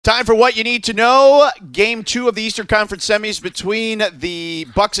Time for what you need to know. Game 2 of the Eastern Conference semis between the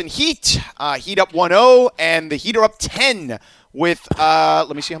Bucks and Heat. Heat up 1-0, and the Heat are up 10 with,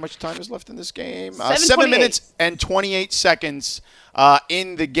 let me see how much time is left in this game. 7 minutes and 28 seconds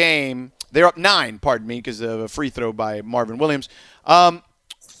in the game. They're up 9, pardon me, because of a free throw by Marvin Williams.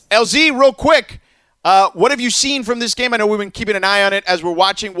 LZ, real quick, what have you seen from this game? I know we've been keeping an eye on it as we're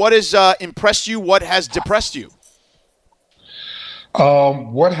watching. What has impressed you? What has depressed you?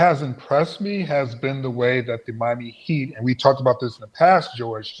 What has impressed me has been the way that the Miami Heat, and we talked about this in the past,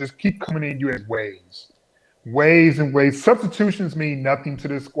 George, just keep coming in you as waves and waves. Substitutions mean nothing to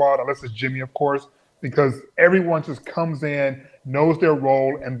this squad, unless it's Jimmy, of course, because everyone just comes in, knows their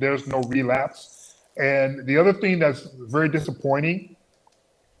role, and there's no relapse. And the other thing that's very disappointing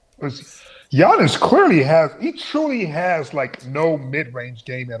is Giannis truly has like no mid-range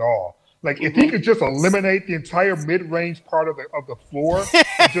game at all. Like, if he could just eliminate the entire mid-range part of the floor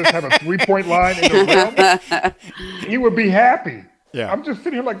and just have a three-point line in the rim, he would be happy. Yeah. I'm just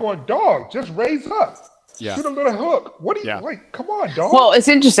sitting here like going, dog, just raise up. Yeah. Shoot a little hook. What do you like? Come on, dog. Well, it's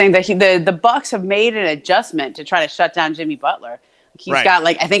interesting that the Bucks have made an adjustment to try to shut down Jimmy Butler. He's got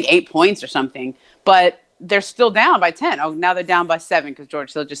I think 8 points or something, but they're still down by 10. Oh, now they're down by 7 because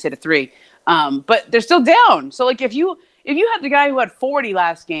George Hill just hit a 3. But they're still down. So if you had the guy who had 40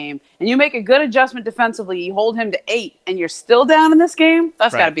 last game and you make a good adjustment defensively, you hold him to 8 and you're still down in this game,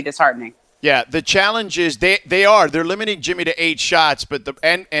 that's got to be disheartening. Yeah, the challenge is they're limiting Jimmy to 8 shots, but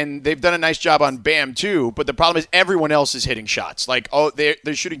and they've done a nice job on Bam too. But the problem is everyone else is hitting shots.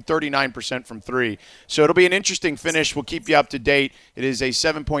 They're shooting 39% from 3. So it'll be an interesting finish. We'll keep you up to date. It is a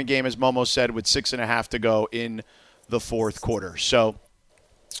 7-point game, as Momo said, with 6.5 to go in the fourth quarter. So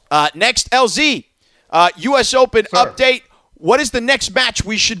next, LZ, U.S. Open update. What is the next match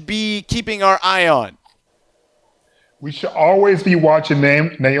we should be keeping our eye on? We should always be watching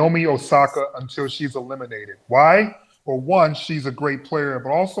Naomi Osaka until she's eliminated. Why? Well, 1, she's a great player,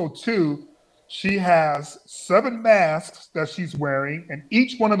 but also 2, she has 7 masks that she's wearing, and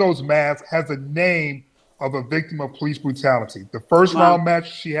each one of those masks has a name of a victim of police brutality. The first round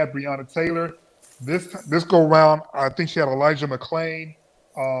match, she had Breonna Taylor. This go round, I think she had Elijah McClain.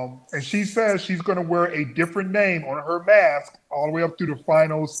 And she says she's going to wear a different name on her mask all the way up through the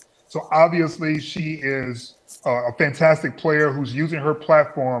finals. So obviously she is a fantastic player who's using her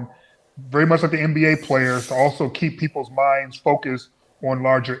platform very much like the NBA players to also keep people's minds focused on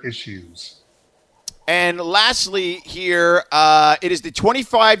larger issues. And lastly here, it is the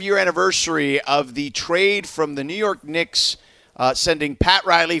 25-year anniversary of the trade from the New York Knicks sending Pat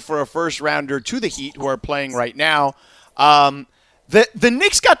Riley for a first-rounder to the Heat, who are playing right now. The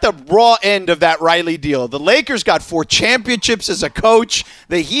Knicks got the raw end of that Riley deal. The Lakers got 4 championships as a coach.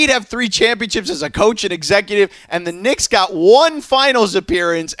 The Heat have 3 championships as a coach and executive. And the Knicks got 1 finals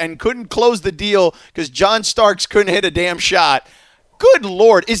appearance and couldn't close the deal because John Starks couldn't hit a damn shot. Good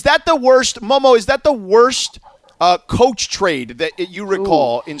Lord. Is that the worst, Momo, is that the worst coach trade that you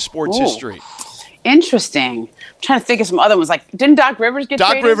recall in sports history? Interesting. I'm trying to think of some other ones. Didn't Doc Rivers get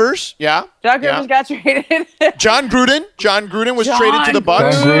traded? Doc Rivers, yeah. Doc Rivers got traded. John Gruden was traded to the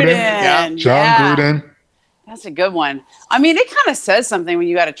Bucks. John Gruden. That's a good one. I mean, it kind of says something when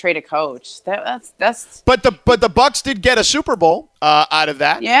you got to trade a coach. That's. But the Bucks did get a Super Bowl out of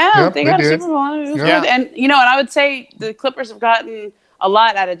that. Yeah, they got a Super Bowl. It was good. And and I would say the Clippers have gotten a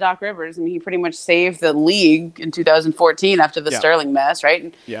lot out of Doc Rivers. I mean, he pretty much saved the league in 2014 after the Sterling mess, right?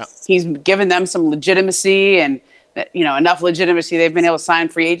 And he's given them some legitimacy and, enough legitimacy. They've been able to sign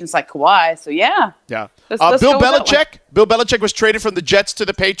free agents like Kawhi. So, yeah. Yeah. Let's Bill Belichick. Bill Belichick was traded from the Jets to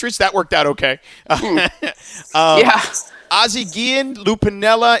the Patriots. That worked out okay. Ozzie Guillen, Lou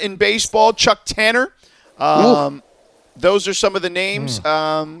Piniella in baseball, Chuck Tanner. Those are some of the names.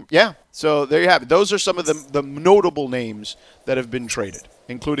 So there you have it. Those are some of the notable names that have been traded,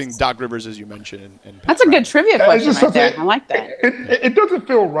 including Doc Rivers, as you mentioned. And that's a good trivia question right there. I like that. It doesn't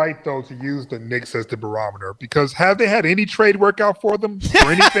feel right, though, to use the Knicks as the barometer, because have they had any trade work out for them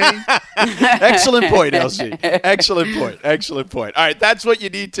or anything? Excellent point, LC. Excellent point. All right, that's what you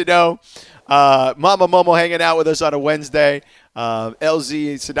need to know. Mama Momo hanging out with us on a Wednesday.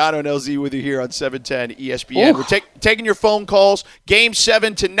 LZ, Sedano and LZ with you here on 710 ESPN. We're taking your phone calls. Game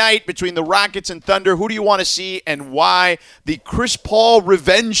 7 tonight between the Rockets and Thunder. Who do you want to see and why? The Chris Paul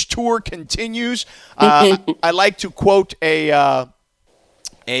revenge tour continues. I like to quote a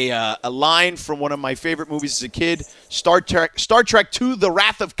line from one of my favorite movies as a kid, Star Trek II, The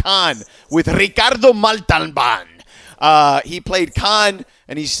Wrath of Khan, with Ricardo Montalban. He played Khan,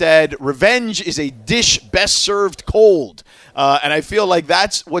 and he said, "Revenge is a dish best served cold." And I feel like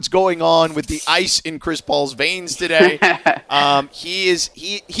that's what's going on with the ice in Chris Paul's veins today. He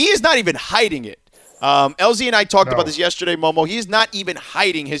is not even hiding it. LZ and I talked about this yesterday, Momo. He is not even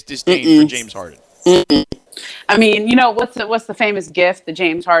hiding his disdain for James Harden. I mean, what's the famous gif, the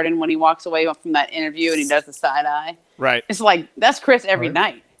James Harden when he walks away from that interview and he does the side eye? Right. It's like, that's Chris every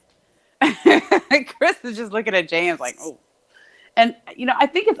night. Chris is just looking at James like, oh. And, I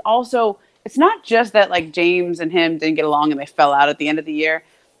think it's not just that like James and him didn't get along and they fell out at the end of the year.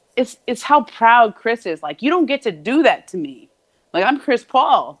 It's how proud Chris is. Like, you don't get to do that to me. Like, I'm Chris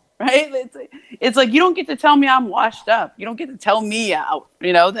Paul. Right? It's like you don't get to tell me I'm washed up. You don't get to tell me out.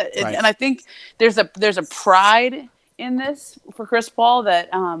 Right. And I think there's a pride in this for Chris Paul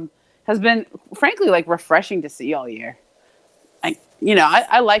that has been frankly like refreshing to see all year.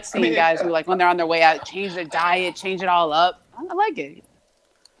 I like seeing guys who like when they're on their way out change their diet, change it all up. I like it.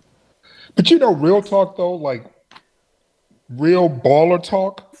 But real talk though, like real baller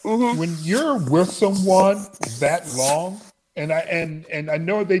talk. Mm-hmm. When you're with someone that long. And I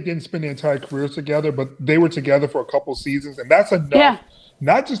know they didn't spend their entire careers together, but they were together for a couple seasons, and that's enough.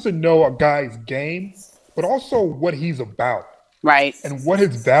 Not just to know a guy's game, but also what he's about, right? And what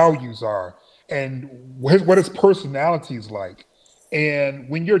his values are, and what his personality is like. And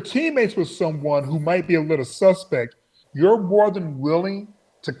when you're teammates with someone who might be a little suspect, you're more than willing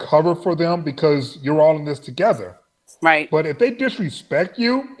to cover for them because you're all in this together. Right. But if they disrespect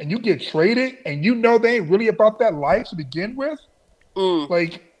you and you get traded and they ain't really about that life to begin with,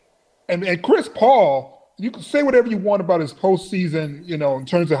 and Chris Paul, you can say whatever you want about his postseason, in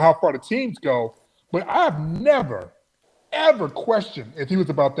terms of how far the teams go, but I've never, ever questioned if he was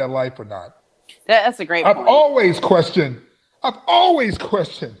about that life or not. That's a great point. I've always questioned if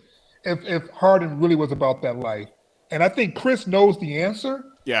Harden really was about that life. And I think Chris knows the answer.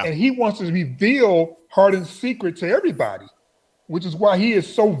 Yeah. And he wants to reveal Harden's secret to everybody, which is why he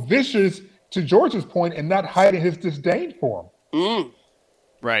is so vicious, to George's point, and not hiding his disdain for him.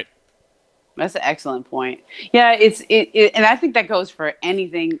 Right. That's an excellent point. Yeah, and I think that goes for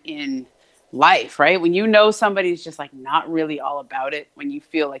anything in life, right? When somebody's just like not really all about it, when you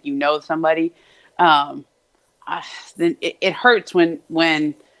feel like somebody, then it hurts when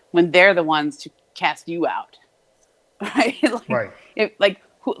they're the ones to cast you out, right? Right.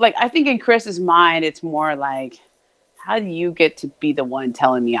 I think in Chris's mind, it's more like, how do you get to be the one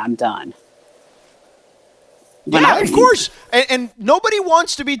telling me I'm done? Of course. And nobody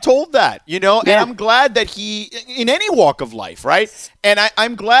wants to be told that, and I'm glad that he, in any walk of life, right? And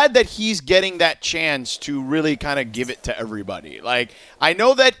I'm glad that he's getting that chance to really kind of give it to everybody. Like, I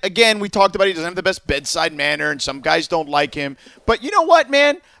know that, again, we talked about he doesn't have the best bedside manner and some guys don't like him. But you know what,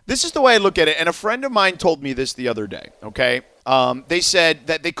 man? This is the way I look at it. And a friend of mine told me this the other day, okay? They said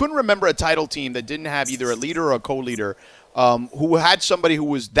that they couldn't remember a title team that didn't have either a leader or a co-leader who had somebody who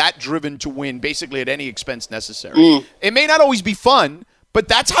was that driven to win basically at any expense necessary. It may not always be fun, but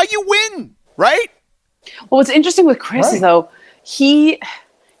that's how you win, right? Well, what's interesting with Chris is, though, he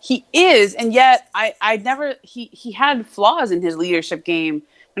is, and yet he had flaws in his leadership game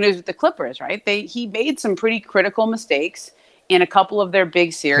when he was with the Clippers, right? He made some pretty critical mistakes in a couple of their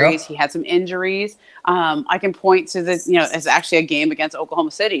big series. Yep. He had some injuries. I can point to this, it's actually a game against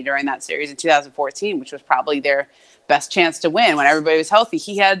Oklahoma City during that series in 2014, which was probably their best chance to win when everybody was healthy.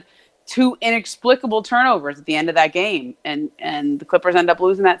 He had 2 inexplicable turnovers at the end of that game, and the Clippers end up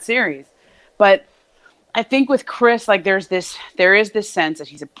losing that series. But I think with Chris, like there is this sense that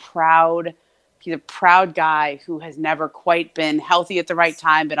he's a proud guy who has never quite been healthy at the right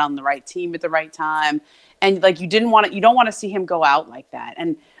time, been on the right team at the right time. And like you don't want to see him go out like that.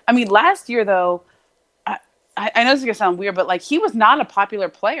 And I mean, last year though, I know this is gonna sound weird, but like he was not a popular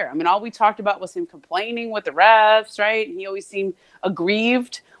player. I mean, all we talked about was him complaining with the refs, right? And he always seemed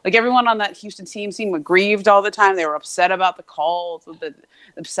aggrieved. Like everyone on that Houston team seemed aggrieved all the time. They were upset about the calls,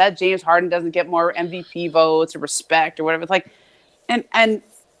 upset James Harden doesn't get more MVP votes or respect or whatever. It's like, and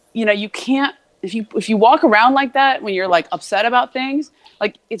you can't if you walk around like that when you're like upset about things.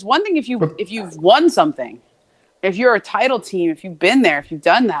 Like it's one thing if you've won something, if you're a title team, if you've been there, if you've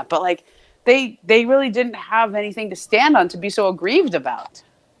done that, but like they really didn't have anything to stand on to be so aggrieved about.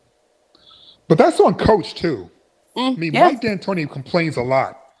 But that's on coach too. I mean, Mike D'Antoni complains a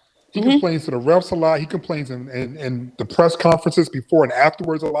lot. He complains to the refs a lot. He complains in the press conferences before and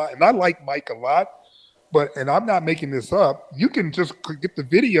afterwards a lot. And I like Mike a lot. And I'm not making this up. You can just get the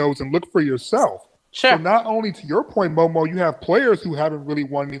videos and look for yourself. Sure. So not only to your point, Momo, you have players who haven't really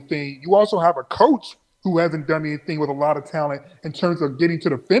won anything. You also have a coach who hasn't done anything with a lot of talent in terms of getting to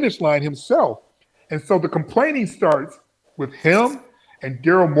the finish line himself. And so the complaining starts with him, and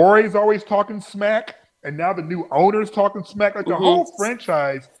Daryl Morey is always talking smack. and now the new owners talking smack. Like the whole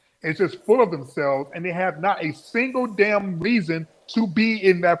franchise is just full of themselves, and they have not a single damn reason to be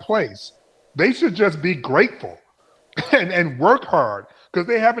in that place. They should just be grateful and work hard because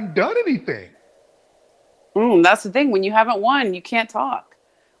they haven't done anything. That's the thing. When you haven't won, you can't talk.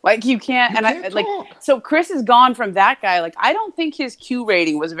 Like you can't. So Chris has gone from that guy. Like I don't think his Q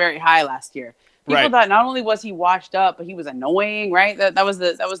rating was very high last year. People thought not only was he washed up, but he was annoying. Right. That was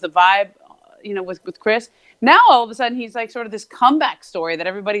the vibe. With Chris. Now all of a sudden he's like sort of this comeback story that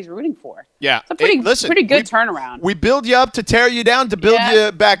everybody's rooting for. Yeah, it's a pretty good turnaround. We build you up to tear you down to build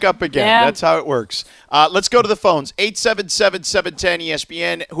you back up again. Yeah. That's how it works. Let's go to the phones.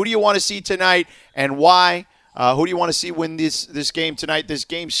 877-710-ESPN. Who do you want to see tonight and why? Who do you want to see win this game tonight? This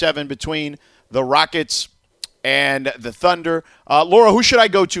Game 7 between the Rockets and the Thunder. Laura, who should I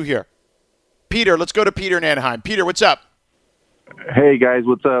go to here? Peter. Let's go to Peter in Anaheim. Peter, what's up? Hey guys,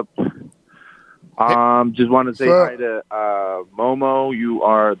 what's up? Just want to say hi to Momo. You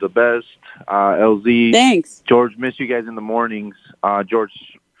are the best. LZ. Thanks. George, miss you guys in the mornings. George,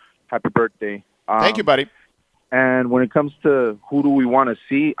 happy birthday. Thank you, buddy. And when it comes to who do we want to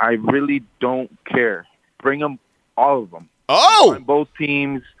see, I really don't care. Bring them, all of them. Oh! On both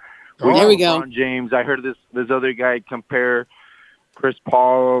teams. There we go. LeBron James. I heard this other guy compare Chris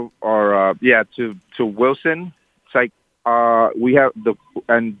Paul to Wilson. It's like, we have do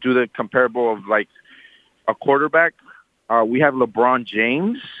the comparable of like a quarterback. We have LeBron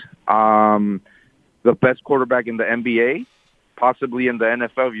James, the best quarterback in the NBA, possibly in the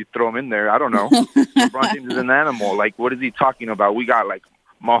NFL if you throw him in there. I don't know. LeBron James is an animal. Like, what is he talking about? We got like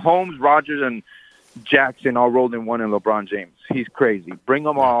Mahomes, Rodgers, and Jackson all rolled in one, and LeBron James. He's crazy. Bring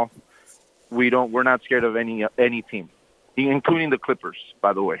them all. We're not scared of any team, including the Clippers,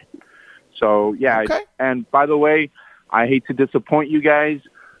 by the way. So yeah, okay. And by the way, I hate to disappoint you guys.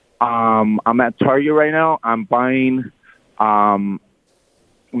 I'm at Target right now. I'm buying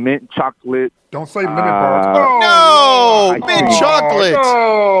mint chocolate. Don't say lemon bars. No, mint chocolate.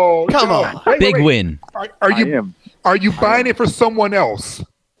 No, come on. Big win. Are you buying it for someone else?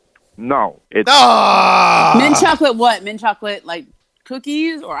 No, it's mint chocolate. What mint chocolate? Like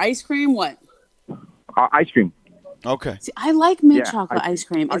cookies or ice cream? What? Ice cream. Okay. See, I like mint chocolate ice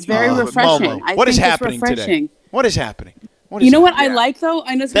cream. It's very refreshing. What is happening today? What is happening? What I like though?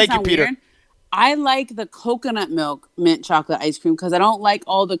 I know this sounds weird. I like the coconut milk mint chocolate ice cream because I don't like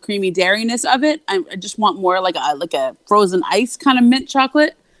all the creamy dairiness of it. I just want more like a frozen ice kind of mint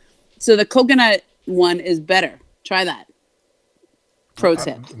chocolate. So the coconut one is better. Try that. Pro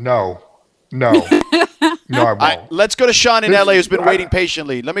tip. No, I won't. Let's go to Sean in LA who's been waiting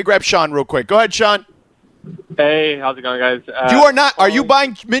patiently. Let me grab Sean real quick. Go ahead, Sean. Hey, how's it going, guys? Are you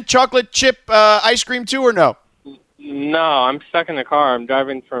buying mint chocolate chip ice cream too or no? No, I'm stuck in the car. I'm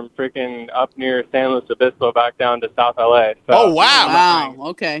driving from freaking up near San Luis Obispo back down to South LA. So oh, wow. Wow,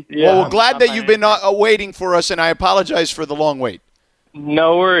 okay. Yeah, well, we're glad that you've been waiting for us, and I apologize for the long wait.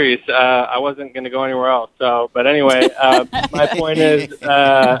 No worries. I wasn't going to go anywhere else. But anyway, my point is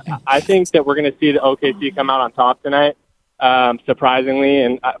I think that we're going to see the OKC come out on top tonight, surprisingly.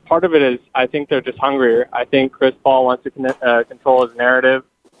 And part of it is I think they're just hungrier. I think Chris Paul wants to control his narrative.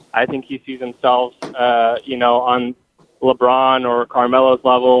 I think he sees himself, on LeBron or Carmelo's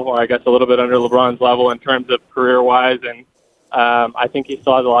level, or I guess a little bit under LeBron's level in terms of career-wise. And I think he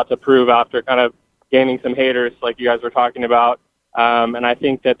still has a lot to prove after kind of gaining some haters like you guys were talking about. And I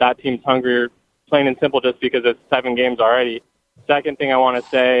think that team's hungrier, plain and simple, just because it's 7 games already. Second thing I want to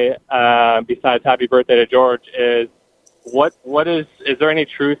say, besides happy birthday to George, is is there any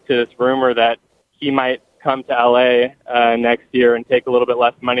truth to this rumor that he might come to LA next year and take a little bit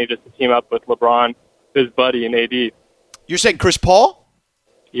less money just to team up with LeBron, his buddy, and AD? You're saying Chris Paul?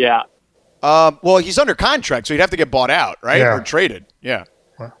 Yeah. Well, he's under contract, so he'd have to get bought out, right? Yeah. Or traded. Yeah.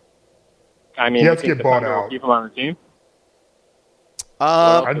 I mean, he has to get bought out. Keep him on the team.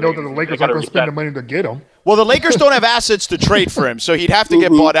 I know that the Lakers aren't going to spend the money to get him. Well, the Lakers don't have assets to trade for him, so he'd have to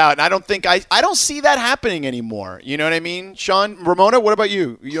get bought out. And I don't think I don't see that happening anymore. You know what I mean, Sean? Ramona, what about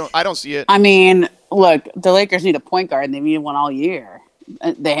you? I don't see it. I mean, look, the Lakers need a point guard, and they needed one all year.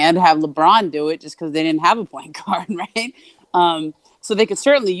 They had to have LeBron do it just because they didn't have a point guard, right? So they could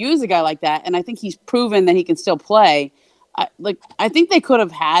certainly use a guy like that, and I think he's proven that he can still play. I think they could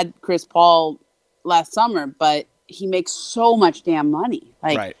have had Chris Paul last summer, but he makes so much damn money.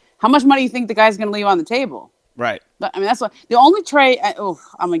 Like, right. How much money do you think the guy's going to leave on the table? Right. I mean, that's what the only trade. I'm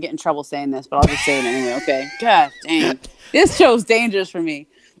gonna get in trouble saying this, but I'll just say it anyway. Okay. God dang, this show's dangerous for me.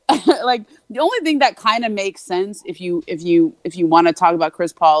 Like the only thing that kind of makes sense if you want to talk about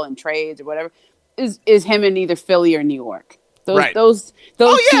Chris Paul and trades or whatever is him in either Philly or New York. Those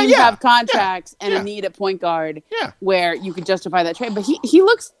teams have contracts and a need at point guard where you could justify that trade. But he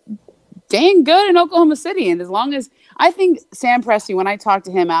looks dang good in Oklahoma City. And as long as I think Sam Presti, when I talked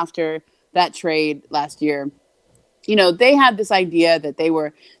to him after that trade last year, they had this idea that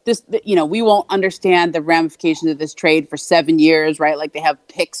we won't understand the ramifications of this trade for 7 years, right? Like they have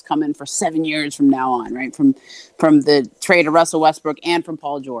picks coming for 7 years from now on, right? From the trade of Russell Westbrook and from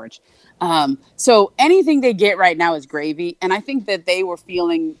Paul George. So anything they get right now is gravy. And I think that they were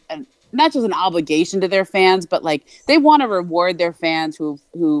feeling not just an obligation to their fans, but like they want to reward their fans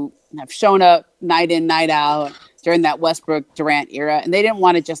who have shown up night in, night out during that Westbrook Durant era. And they didn't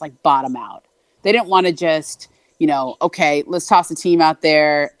want to just like bottom out. They didn't want to just, okay, let's toss a team out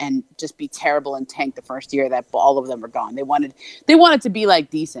there and just be terrible and tank the first year that all of them were gone. They wanted to be like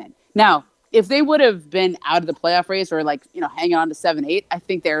decent. Now, if they would have been out of the playoff race or like, hanging on to 7-8, I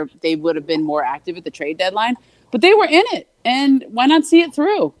think they would have been more active at the trade deadline, but they were in it, and why not see it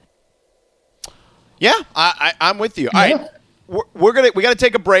through? Yeah, I'm with you. All right. We got to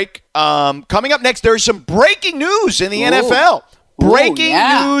take a break. Coming up next, there's some breaking news in the NFL. Breaking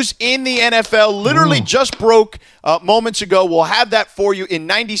news in the NFL literally just broke moments ago. We'll have that for you in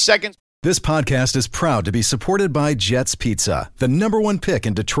 90 seconds. This podcast is proud to be supported by Jets Pizza, the #1 pick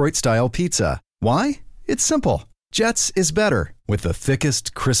in Detroit-style pizza. Why? It's simple. Jets is better. With the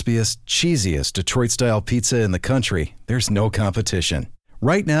thickest, crispiest, cheesiest Detroit-style pizza in the country, there's no competition.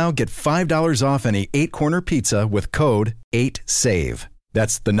 Right now, get $5 off any 8-corner pizza with code 8SAVE.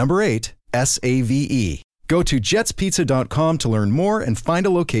 That's the number 8, SAVE. Go to jetspizza.com to learn more and find a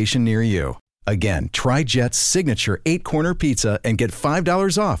location near you. Again, try Jet's signature 8-corner pizza and get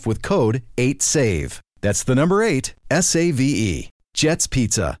 $5 off with code 8SAVE. That's the number 8, SAVE. Jet's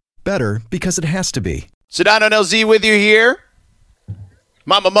Pizza. Better because it has to be. Sedano and LZ with you here.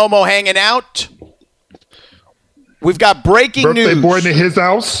 Mama Momo hanging out. We've got breaking news. Birthday boy in his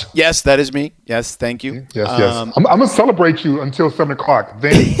house. Yes, that is me. Yes, thank you. Yes. I'm going to celebrate you until 7 o'clock.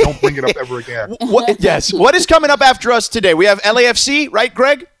 Then don't bring it up ever again. What is coming up after us today? We have LAFC, right,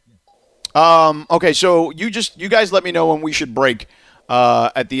 Greg? Okay, so you guys let me know when we should break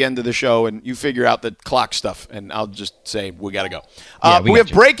at the end of the show, and you figure out the clock stuff, and I'll just say we got to go. We have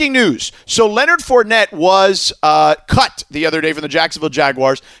breaking news. So Leonard Fournette was cut the other day from the Jacksonville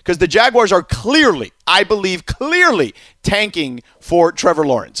Jaguars because the Jaguars are clearly tanking for Trevor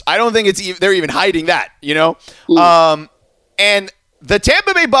Lawrence. I don't think they're even hiding that, And the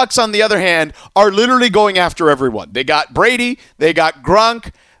Tampa Bay Bucks, on the other hand, are literally going after everyone. They got Brady, they got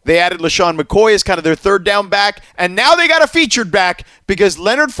Gronk. They added LaShawn McCoy as kind of their third down back, and now they got a featured back because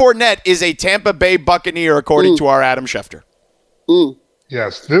Leonard Fournette is a Tampa Bay Buccaneer, according to our Adam Schefter.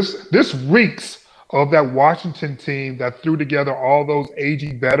 Yes, this reeks of that Washington team that threw together all those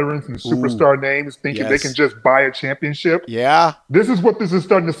aging veterans and superstar names thinking they can just buy a championship. Yeah. This is what this is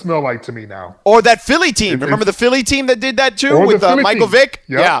starting to smell like to me now. Or that Philly team. Remember the Philly team that did that too with Michael Vick?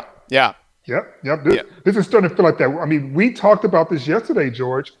 Yep. Yeah. Yep. This is starting to feel like that. I mean, we talked about this yesterday,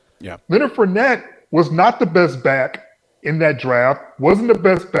 George. Yeah. Leonard Fournette was not the best back in that draft, wasn't the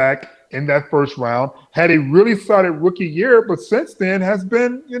best back in that first round, had a really solid rookie year, but since then has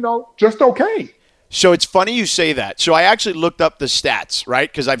been, just okay. So it's funny you say that. So I actually looked up the stats,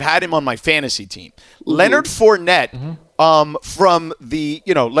 right? Because I've had him on my fantasy team. Leonard Fournette, from the,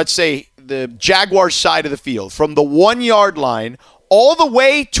 let's say the Jaguars side of the field, from the 1-yard line all the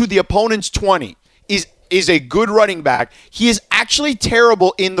way to the opponent's 20 is a good running back. He is actually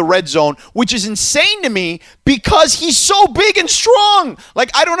terrible in the red zone, which is insane to me because he's so big and strong. Like,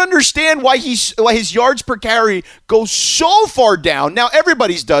 I don't understand why his yards per carry goes so far down. Now,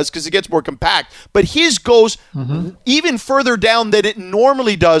 everybody's does because it gets more compact, but his goes even further down than it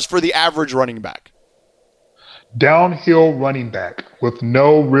normally does for the average running back. Downhill running back with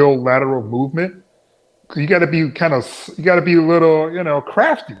no real lateral movement. You got to be a little,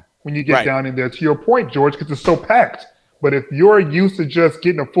 crafty when you get down in there, to your point, George, because it's so packed. But if you're used to just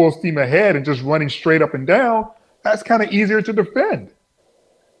getting a full steam ahead and just running straight up and down, that's kind of easier to defend.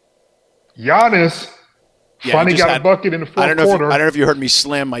 Giannis finally got a bucket in the fourth quarter. I don't know if you heard me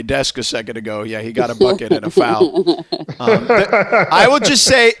slam my desk a second ago. Yeah, he got a bucket and a foul. I will just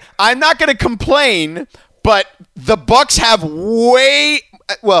say, I'm not going to complain, but the Bucks have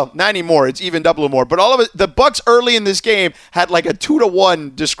not anymore. It's even double or more. But all of it, the Bucks early in this game had like a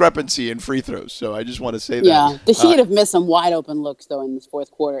 2-1 discrepancy in free throws. So I just want to say that. Yeah, the Heat have missed some wide open looks though in this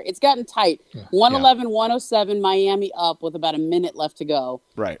fourth quarter. It's gotten tight. 111-107, Miami up with about a minute left to go.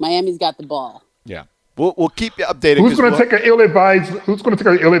 Right. Miami's got the ball. Yeah, we'll keep you updated. Who's going to take an ill-advised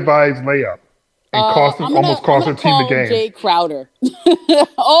layup and almost cost their team the game? Jay Crowder.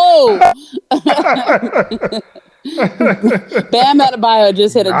 Bam Adebayo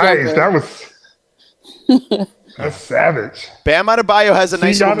just hit a Nice. jumper. That's savage. Bam Adebayo has a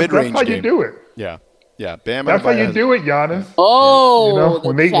nice little Giannis, mid-range that's how game. you do it. Yeah. Bam That's Adebayo how you has- do it, Giannis. Oh, You know, the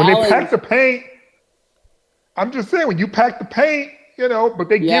when they pack challenge. the paint, I'm just saying, when you pack the paint, but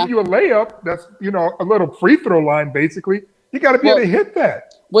they Yeah. give you a layup that's, a little free throw line, basically, you got to be able to hit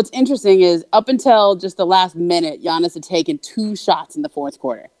that. What's interesting is up until just the last minute, Giannis had taken 2 shots in the fourth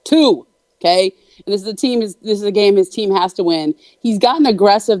quarter. 2. Okay. And this is a game his team has to win. He's gotten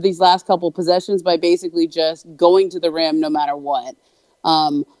aggressive these last couple of possessions by basically just going to the rim no matter what.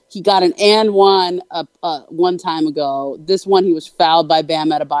 He got an and one one time ago. This one he was fouled by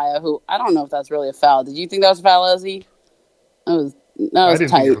Bam Adebayo, who I don't know if that's really a foul. Did you think that was a foul, Ozzy? That was I didn't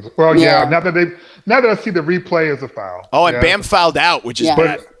tight. think it was. Well, yeah. Now that I see the replay as a foul. Oh, and yeah. Bam fouled out, which is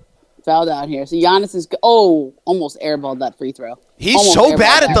bad. Fouled out here. So Giannis is almost airballed that free throw. He's Almost so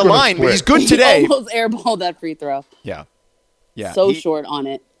bad airballed at the that. line, but he's good He today. almost airballed that free throw. Yeah. So short on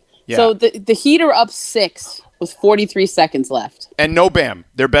it. Yeah. So the Heat are up 6 with 43 seconds left. And no Bam,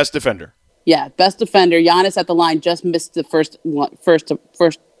 their best defender. Yeah, best defender. Giannis at the line just missed the first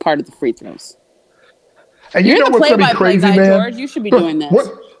part of the free throws. And You're you know the what's going to be play-by-play crazy, guy, man? George. You should be doing this.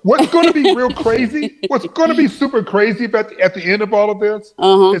 What's going to be real crazy? What's going to be super crazy at the end of all of this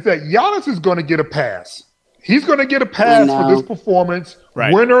is that Giannis is going to get a pass. He's going to get a pass for this performance,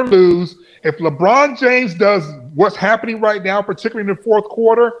 win or lose. If LeBron James does what's happening right now, particularly in the fourth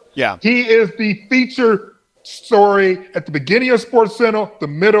quarter, he is the feature story at the beginning of SportsCenter, the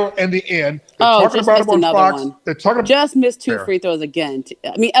middle, and the end. They're talking about him on Fox. One. They're talking just missed 2 free throws again.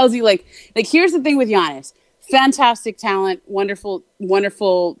 I mean, LZ, like here's the thing with Giannis. Fantastic talent, wonderful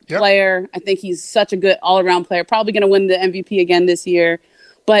player. I think he's such a good all-around player. Probably going to win the MVP again this year.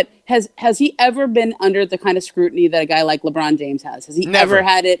 But has he ever been under the kind of scrutiny that a guy like LeBron James has? Has he ever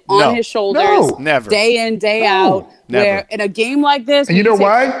had it on his shoulders, day in, day out? Where in a game like this, and you know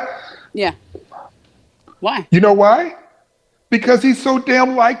why? Yeah. Why? You know why? Because he's so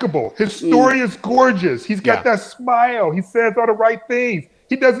damn likable. His story is gorgeous. He's got that smile. He says all the right things.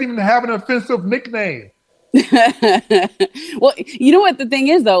 He doesn't even have an offensive nickname. Well, you know what the thing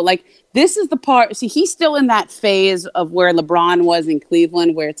is, though? Like, this is the part. See, he's still in that phase of where LeBron was in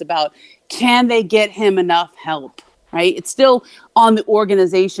Cleveland, where it's about, can they get him enough help, right? It's still on the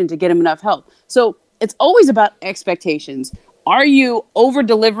organization to get him enough help. So it's always about expectations. Are you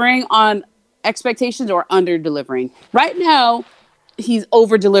over-delivering on expectations or under-delivering? Right now, he's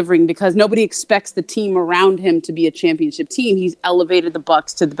over-delivering because nobody expects the team around him to be a championship team. He's elevated the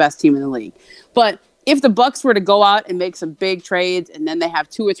Bucks to the best team in the league. But if the Bucks were to go out and make some big trades and then they have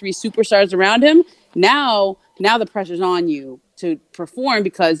 2 or 3 superstars around him, now the pressure's on you to perform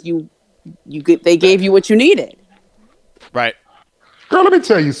because they gave you what you needed. Right. Girl, let me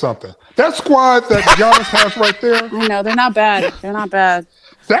tell you something. That squad that Giannis has right there. I know, they're not bad. They're not bad.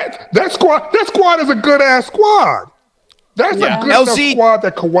 That squad is a good ass squad. That's a good enough squad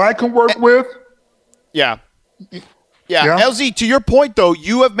that Kawhi can work with. Yeah. LZ, to your point, though,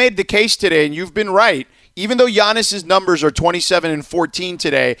 you have made the case today, and you've been right. Even though Giannis's numbers are 27 and 14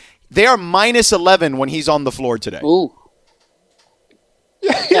 today, they are minus 11 when he's on the floor today. Ooh.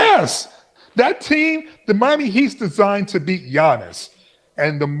 Yes. That team, the Miami Heat's designed to beat Giannis.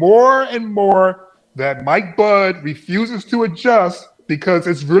 And the more and more that Mike Bud refuses to adjust, because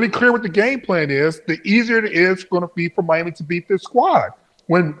it's really clear what the game plan is, the easier it is going to be for Miami to beat this squad.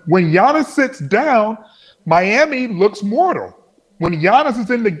 When Giannis sits down, Miami looks mortal. When Giannis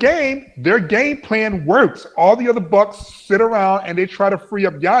is in the game, their game plan works. All the other Bucks sit around and they try to free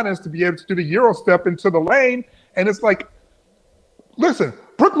up Giannis to be able to do the Euro step into the lane. And it's like, listen,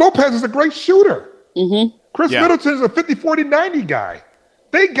 Brook Lopez is a great shooter. Mm-hmm. Chris Middleton is a 50-40-90 guy.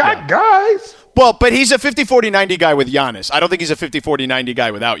 They got guys. Well, but he's a 50-40-90 guy with Giannis. I don't think he's a 50-40-90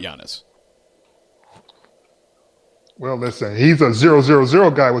 guy without Giannis. Well, listen, he's a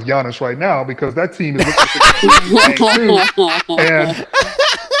 0-0-0 guy with Giannis right now because that team is looking at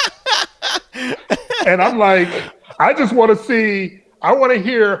and I'm like, I just want to see, I want to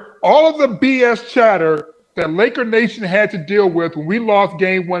hear all of the BS chatter that Laker Nation had to deal with when we lost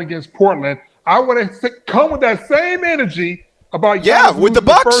game 1 against Portland. I want to come with that same energy about Giannis with the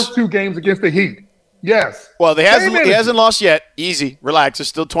Bucks. first 2 games against the Heat. Yes. Well, he hasn't lost yet. Easy. Relax. There's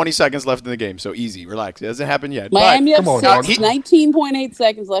still 20 seconds left in the game, so easy. Relax. It hasn't happened yet. Miami have 19.8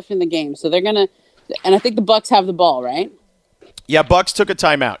 seconds left in the game, so they're going to – and I think the Bucks have the ball, right? Yeah, Bucks took a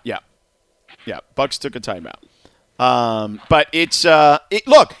timeout. Yeah, Bucks took a timeout. But it's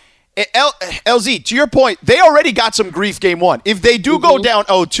look, LZ, to your point, they already got some grief game 1. If they do go down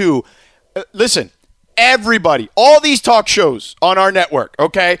 0-2, listen, everybody, all these talk shows on our network,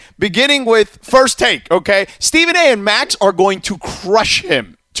 okay, beginning with First Take, okay, Stephen A. and Max are going to crush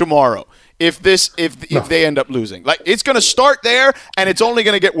him tomorrow if they end up losing. Like, it's going to start there, and it's only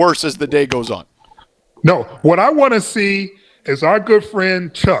going to get worse as the day goes on. No, what I want to see is our good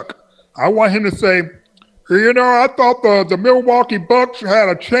friend Chuck. I want him to say, I thought the Milwaukee Bucks had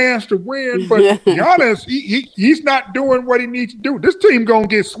a chance to win, but Giannis, he's not doing what he needs to do. This team going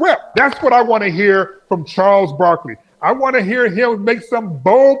to get swept. That's what I want to hear from Charles Barkley. I want to hear him make some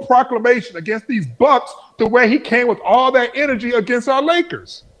bold proclamation against these Bucks the way he came with all that energy against our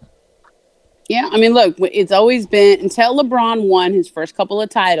Lakers. Yeah, I mean, look, it's always been, until LeBron won his first couple of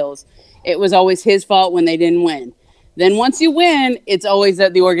titles, it was always his fault when they didn't win. Then once you win, it's always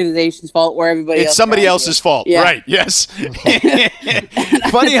the organization's fault or everybody else. It's somebody else's fault. Yeah. Right. Yes.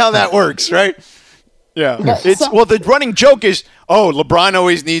 Funny how that works, right? Yeah. The running joke is, LeBron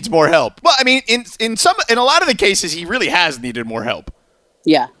always needs more help. Well, I mean, in a lot of the cases, he really has needed more help.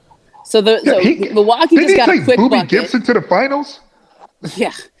 Yeah. So Milwaukee just got a quick Boobie bucket. Gibson to the finals?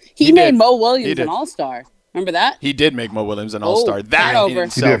 Yeah. He made Mo Williams an All-Star. Remember that? He did make Mo Williams an All-Star. That in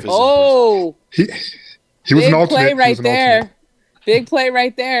itself is He was an alternate. Play right there. Big play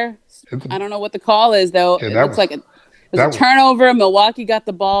right there. I don't know what the call is, though. It looks like it was a turnover. Milwaukee got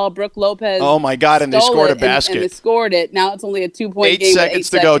the ball. Brooke Lopez. Oh, my God. And they scored a basket. And they scored it. Now it's only a 2-point game. 8 seconds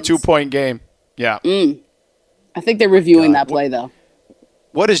to go. 2-point game. Yeah. I think they're reviewing that play, though.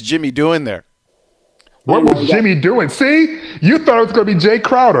 What is Jimmy doing there? What was Jimmy doing? See? You thought it was going to be Jay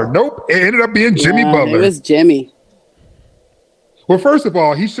Crowder. Nope. It ended up being Jimmy Butler. It was Jimmy. Well, first of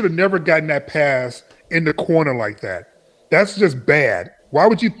all, he should have never gotten that pass in the corner like that. That's just bad. Why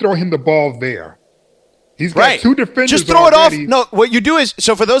would you throw him the ball there? He's got two defenders. Just throw it off. No, what you do is,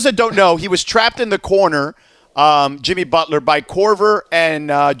 so for those that don't know, he was trapped in the corner, Jimmy Butler, by Korver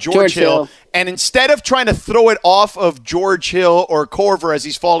and George Hill. And instead of trying to throw it off of George Hill or Korver as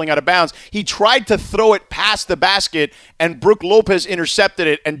he's falling out of bounds, he tried to throw it past the basket, and Brooke Lopez intercepted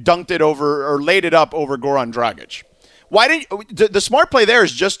it and dunked it over, or laid it up over Goran Dragic. Why didn't the smart play there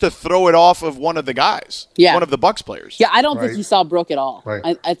is just to throw it off of one of the guys, one of the Bucks players. Yeah, I don't think he saw Brooke at all.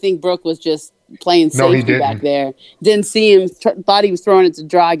 Right. I think Brooke was just playing safety back there. Didn't see him. Thought he was throwing it to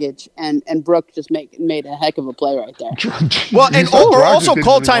Dragic, and Brooke just made a heck of a play right there. Well, and or also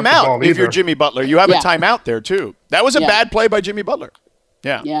call timeout if you're Jimmy Butler. You have a timeout there too. That was a bad play by Jimmy Butler.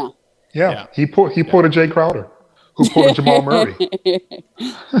 Yeah. He pulled a Jay Crowder, who pulled a Jamal Murray.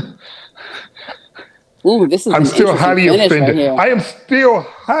 Ooh, this is I'm still highly offended. Right, I am still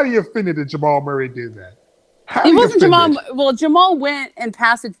highly offended that Jamal Murray did that. He wasn't Jamal. Well, Jamal went and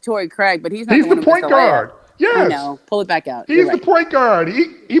passed it to Torrey Craig, but he's the point guard. Yes. I know. Pull it back out. He's the point guard.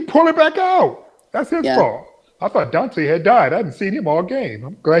 He pulled it back out. That's his fault. I thought Dante had died. I hadn't seen him all game.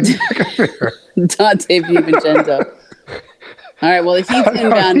 I'm glad he's back there. Dante DiVincenzo. All right. Well, he's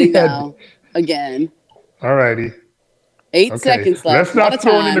inbounding now again. All righty. 8 seconds left. Let's not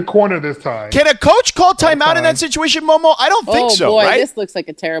throw it in the corner this time. Can a coach call timeout in that situation, Momo? I don't think so. Oh boy, right? This looks like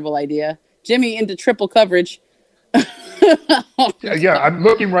a terrible idea. Jimmy into triple coverage. Yeah, I'm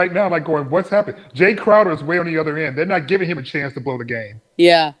looking right now, like going, what's happened? Jay Crowder is way on the other end. They're not giving him a chance to blow the game.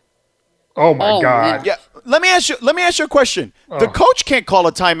 Yeah. Oh my God. Man. Yeah. Let me ask you a question. The coach can't call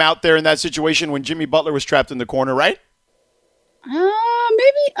a timeout there in that situation when Jimmy Butler was trapped in the corner, right?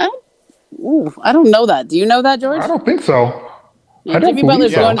 Maybe. I don't know that. Do you know that, George? I don't think so. Yeah, Jimmy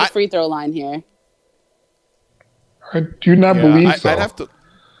Butler's going to the free throw line here. I do not believe so. I'd have to.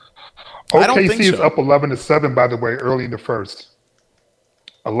 OKC is up 11-7, by the way, early in the first.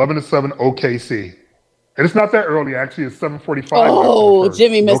 11-7 OKC. And it's not that early, actually. It's 7:45. Oh,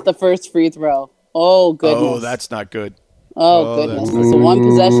 Jimmy missed the first free throw. Oh, goodness. Oh, that's not good. Oh, goodness. It's a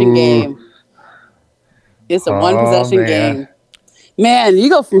one-possession game. It's a one-possession game. Man, you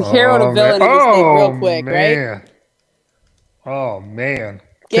go from hero to villain in this thing real quick, right? Oh, man.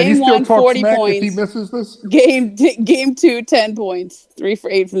 Game one, 40 points. If he misses this? Game two, 10 points. 3 for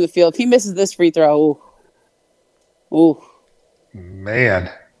 8 from the field. If he misses this free throw, ooh. Man.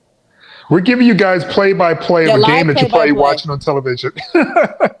 We're giving you guys play-by-play of a game that you're probably watching on television.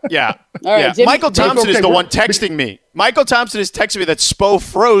 Yeah. All right, Jimmy, Michael Thompson is the one texting me. Michael Thompson is texting me that Spo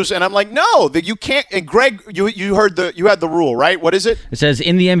froze, and I'm like, no, that you can't. And Greg, you had the rule, right? What is it? It says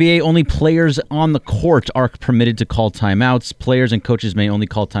in the NBA, only players on the court are permitted to call timeouts. Players and coaches may only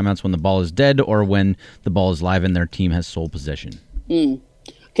call timeouts when the ball is dead or when the ball is live and their team has sole possession.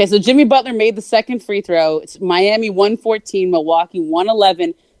 Okay, so Jimmy Butler made the second free throw. It's Miami 114, Milwaukee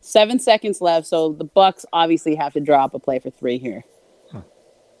 111. 7 seconds left, so the Bucks obviously have to drop a play for 3 here.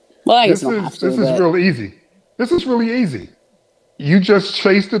 Well, I guess they don't have to. This is really easy. This is really easy. You just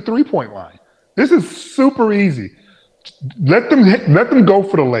chase the 3-point line. This is super easy. Let them go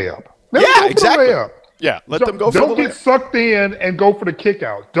for the layup. Exactly. Yeah, let them go for the layup. Don't get sucked in and go for the kick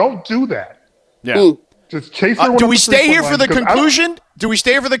out. Don't do that. Yeah. Just chase her. Do we stay here for the conclusion? Do we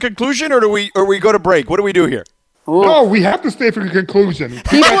stay here for the conclusion, or do we go to break? What do we do here? No, we have to stay for the conclusion.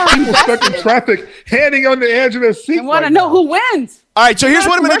 We got people stuck in traffic, handing on the edge of their seat. I want to know who wins. All right, so here's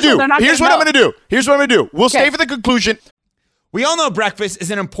what I'm going to do. Here's what I'm going to do. We'll stay for the conclusion. We all know breakfast is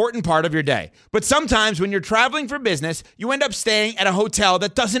an important part of your day, but sometimes when you're traveling for business, you end up staying at a hotel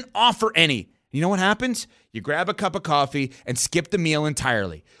that doesn't offer any. You know what happens? You grab a cup of coffee and skip the meal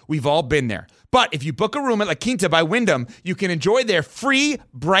entirely. We've all been there. But if you book a room at La Quinta by Wyndham, you can enjoy their free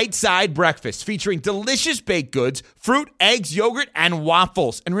Bright Side breakfast featuring delicious baked goods, fruit, eggs, yogurt, and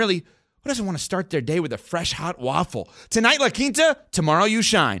waffles. And really, who doesn't want to start their day with a fresh, hot waffle? Tonight, La Quinta, tomorrow you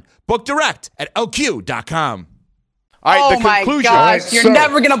shine. Book direct at lq.com. All right, the conclusion. My gosh, you're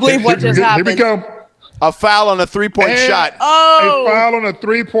never going to believe what just happened. Here we go. A foul on a three-point shot. A foul on a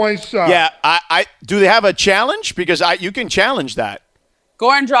three-point shot. Yeah, I do they have a challenge? Because you can challenge that.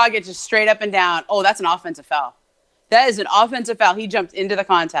 Goran Dragic just straight up and down. Oh, that's an offensive foul. That is an offensive foul. He jumped into the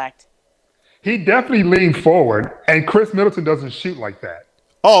contact. He definitely leaned forward, and Chris Middleton doesn't shoot like that.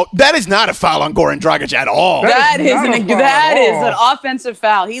 Oh, that is not a foul on Goran Dragic at all. That is an offensive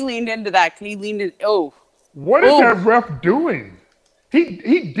foul. He leaned into that. He leaned in. Oh. What is that ref doing?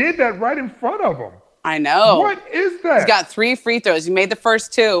 He did that right in front of him. I know. What is that? He's got 3 free throws. He made the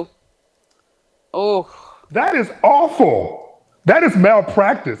first 2. Oh. That is awful. That is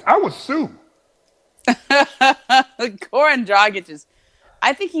malpractice. I would sue. Goran Dragic is,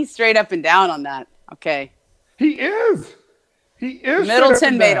 I think he's straight up and down on that. Okay. He is.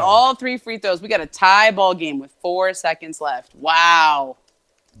 Middleton made all 3 free throws. We got a tie ball game with 4 seconds left. Wow.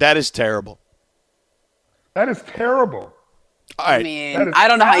 That is terrible. That is terrible. All right. I mean, I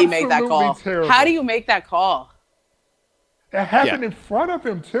don't know how you make that call. Terrible. How do you make that call? It happened in front of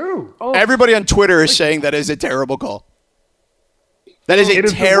him, too. Oh. Everybody on Twitter is saying that is a terrible call. That is a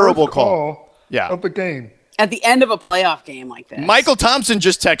terrible call. Of the game. At the end of a playoff game like this. Michael Thompson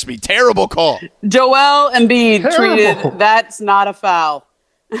just texted me. Terrible call. Joel Embiid tweeted, that's not a foul.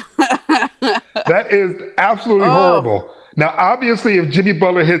 That is absolutely horrible. Now, obviously, if Jimmy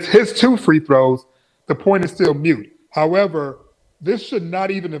Butler hits his 2 free throws, the point is still mute. However, this should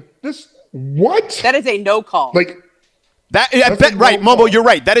not even have this. What? That is a no call. Like that. Right, Mumbo, you're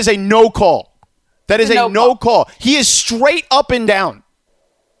right. That is a no call. That is a no call. He is straight up and down.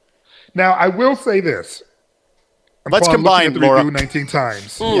 Now, I will say this. Let's combine, Laura. 19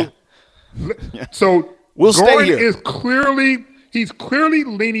 times. Yeah. So we'll stay here. He's clearly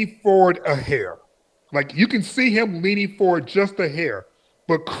leaning forward a hair. Like you can see him leaning forward just a hair.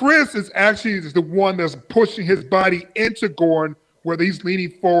 But Chris is actually the one that's pushing his body into Goran, whether he's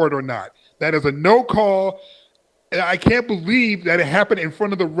leaning forward or not. That is a no call. And I can't believe that it happened in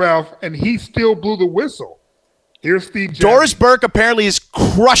front of the ref, and he still blew the whistle. Here's Steve Jackson. Doris Burke apparently is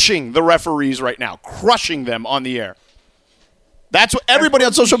crushing the referees right now, crushing them on the air. That's what everybody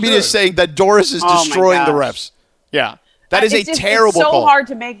on social media is saying, that Doris is destroying the refs. Yeah. That is a terrible call. It's so hard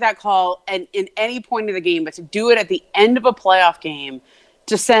to make that call and in any point of the game, but to do it at the end of a playoff game,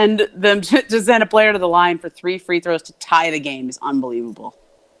 to send a player to the line for 3 free throws to tie the game is unbelievable.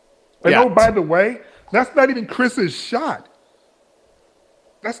 And oh, by the way, that's not even Chris's shot.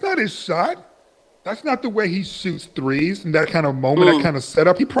 That's not his shot. That's not the way he shoots threes in that kind of moment, that kind of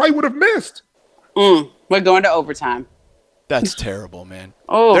setup. He probably would have missed. We're going to overtime. That's terrible, man.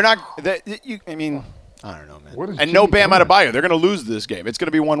 Oh, they're not. I mean, I don't know, man. And no Bam Adebayo. They're going to lose this game. It's going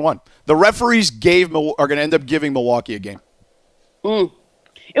to be 1-1. The referees are going to end up giving Milwaukee a game.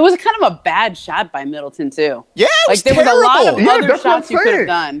 It was kind of a bad shot by Middleton too. Yeah, it was there terrible. was a lot of other shots you could have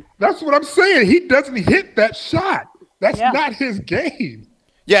done. That's what I'm saying. He doesn't hit that shot. That's not his game.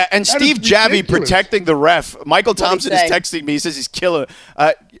 Yeah, and that Steve Javy protecting the ref. Michael Thompson is texting me. He says he's killing.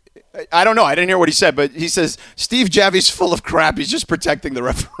 I don't know. I didn't hear what he said, but he says Steve Javy's full of crap. He's just protecting the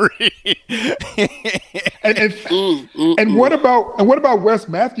referee. and what about Wes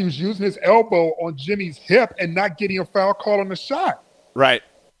Matthews using his elbow on Jimmy's hip and not getting a foul call on the shot? Right.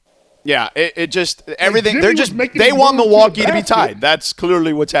 Yeah. It just everything. They want Milwaukee to be tied. That's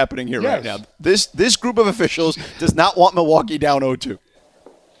clearly what's happening here right now. This group of officials does not want Milwaukee down 0-2.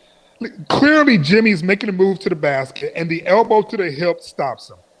 Clearly, Jimmy's making a move to the basket, and the elbow to the hip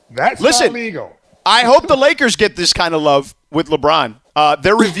stops him. That's not legal. I hope the Lakers get this kind of love with LeBron.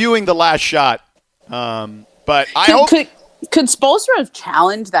 They're reviewing the last shot, but I hope. Could Spoelstra have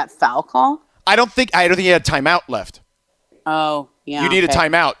challenged that foul call? I don't think he had timeout left. Oh, yeah. You need a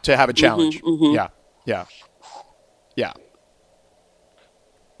timeout to have a challenge. Yeah.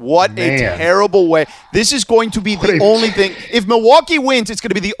 What a terrible way. This is going to be the only thing. If Milwaukee wins, it's going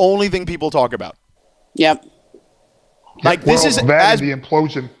to be the only thing people talk about. Yep. Like, this is that the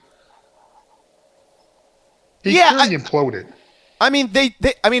implosion. He clearly imploded. I mean, they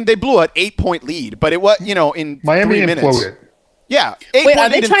blew an 8-point lead, but it was, in Miami 3 minutes. imploded. Yeah. Wait, are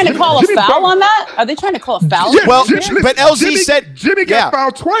they trying to call a foul on that? Are they trying to call a foul? Yeah, well, but LZ said Jimmy got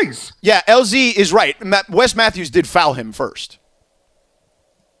fouled twice. Yeah, LZ is right. Wes Matthews did foul him first.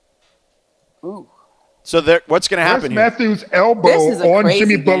 Ooh. So what's going to happen Wes here? Matthews' elbow on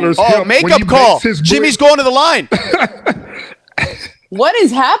Jimmy Butler's hip. Oh, makeup call. Jimmy's going to the line. What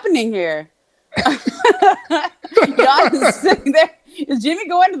is happening here? John is sitting there. Is Jimmy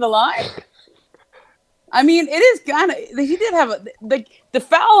going to the line? I mean, it is kind of. He did have the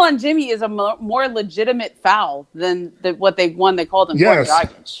foul on Jimmy is a more legitimate foul than what they called him for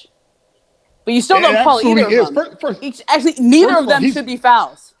Dragic. But you still don't call either of them. Actually, neither of them should be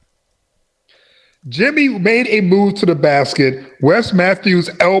fouls. Jimmy made a move to the basket. Wes Matthews'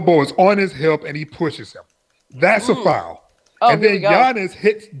 elbow is on his hip, and he pushes him. That's a foul. Oh, and then Giannis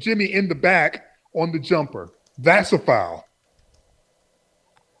hits Jimmy in the back on the jumper. That's a foul.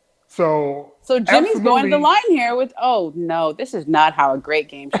 So Jimmy's going to the line here with, oh, no, this is not how a great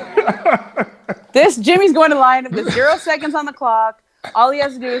game should end. Jimmy's going to the line with 0 seconds on the clock. All he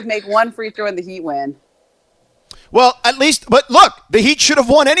has to do is make one free throw and the Heat win. Well, at least, but look, the Heat should have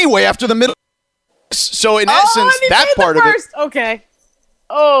won anyway after the middle. So in essence, that part of it. Okay.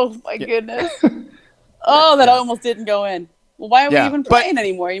 Oh, my goodness. Oh, that almost didn't go in. Well, why are we even playing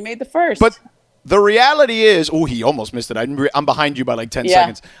anymore? You made the first. But the reality is, he almost missed it. I'm behind you by like 10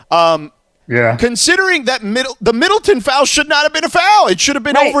 seconds. Considering that the Middleton foul should not have been a foul. It should have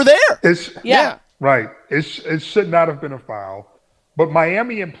been over there. Right. It should not have been a foul. But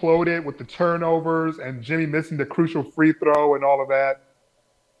Miami imploded with the turnovers and Jimmy missing the crucial free throw and all of that.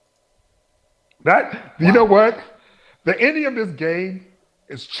 You know what? The ending of this game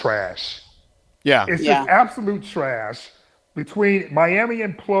is trash. Yeah. It's just absolute trash. Between Miami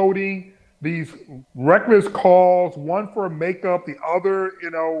imploding, these reckless calls, one for makeup, the other,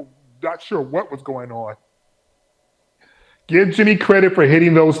 not sure what was going on. Give Jimmy credit for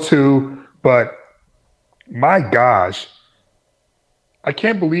hitting those two, but my gosh, I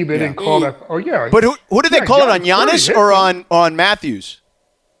can't believe they didn't call that. Oh, yeah. But who did they call it on, Giannis or on Matthews?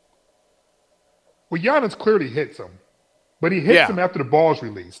 Well, Giannis clearly hits him, but he hits him after the ball's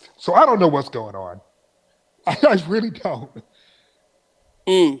released. So I don't know what's going on. I really don't.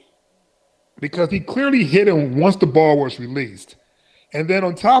 Because he clearly hit him once the ball was released. And then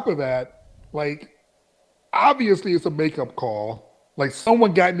on top of that, obviously it's a makeup call. Like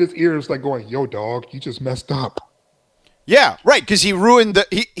someone got in his ears going, yo, dog, you just messed up. Yeah, right, because he ruined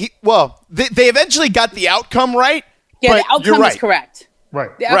they eventually got the outcome right. Yeah, the outcome is correct. Right.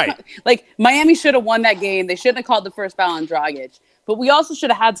 Like Miami should have won that game. They shouldn't have called the first foul on Dragic. But we also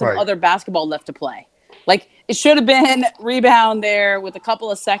should have had some other basketball left to play. Like it should have been rebound there with a couple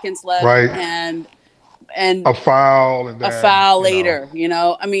of seconds left and a foul and then, a foul later.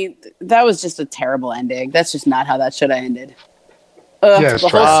 I mean, that was just a terrible ending. That's just not how that should have ended. The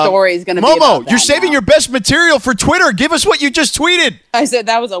whole story is going to be Momo, you're saving your best material for Twitter. Give us what you just tweeted. I said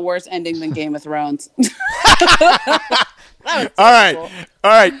that was a worse ending than Game of Thrones. All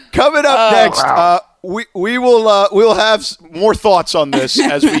right. Coming up next, we'll have more thoughts on this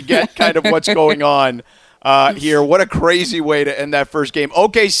as we get kind of what's going on here. What a crazy way to end that first game.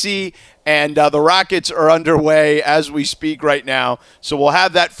 OKC and the Rockets are underway as we speak right now, so we'll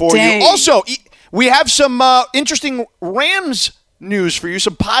have that for you. Also, we have some interesting Rams news for you,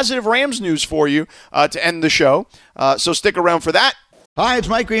 some positive Rams news for you to end the show. So stick around for that. Hi, it's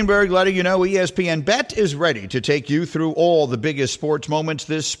Mike Greenberg letting you know ESPN Bet is ready to take you through all the biggest sports moments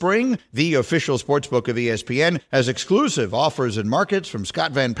this spring. The official sportsbook of ESPN has exclusive offers and markets from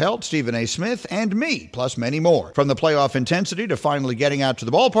Scott Van Pelt, Stephen A. Smith, and me, plus many more. From the playoff intensity to finally getting out to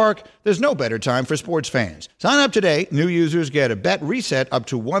the ballpark, there's no better time for sports fans. Sign up today. New users get a bet reset up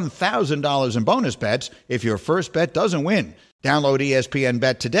to $1,000 in bonus bets if your first bet doesn't win. Download ESPN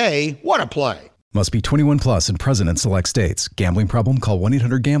Bet today. What a play. Must be 21 plus and present in select states. Gambling problem? Call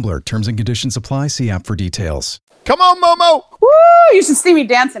 1-800-GAMBLER. Terms and conditions apply. See app for details. Come on, Momo. Woo! You should see me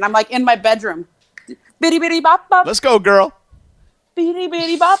dancing. I'm in my bedroom. Bitty bitty bop bop. Let's go, girl. Bitty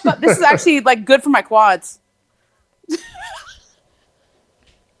bitty bop bop. This is actually good for my quads.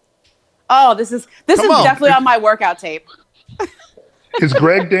 This is definitely on my workout tape. Is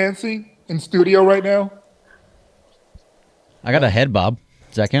Greg dancing in studio right now? I got a head bob.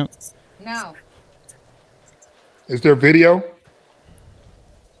 Does that count? No. Is there video?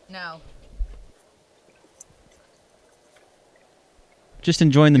 No. Just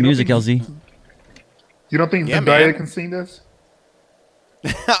enjoying the music, LZ. You don't think Yeah, Zendaya man. can sing this?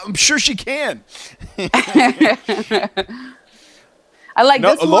 I'm sure she can. I like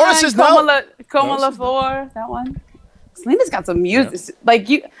No, this Laura one. says Como no. Como Laura La says Flor, that one. Selena's got some music. Like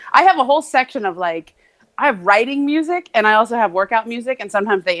I have a whole section of like, I have writing music and I also have workout music, and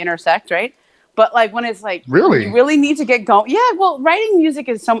sometimes they intersect, right? But like when it's like, Really? you really need to get going. Yeah, well, writing music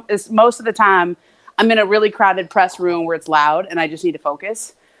is most of the time I'm in a really crowded press room where it's loud and I just need to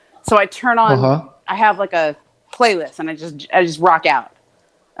focus. So I turn on. I have like a playlist and I just rock out.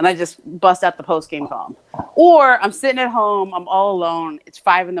 And I just bust out the post-game column. Or I'm sitting at home, I'm all alone, it's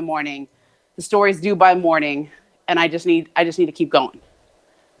 5 a.m, the story's due by morning, and I just need to keep going.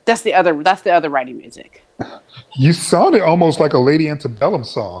 That's the other writing music. You sounded almost like a Lady Antebellum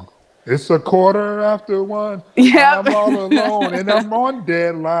song. It's 1:15. Yep. I'm all alone and I'm on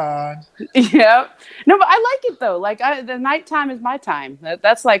deadline. Yep. No, but I like it though. Like the nighttime is my time.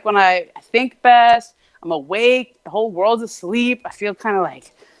 That's like when I think best. I'm awake. The whole world's asleep. I feel kind of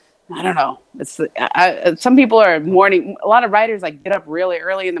like, I don't know. It's some people are morning. A lot of writers like get up really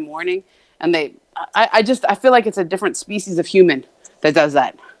early in the morning, and I feel like it's a different species of human that does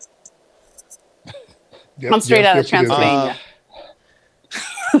that. Yep, I'm straight out of it is. Transylvania.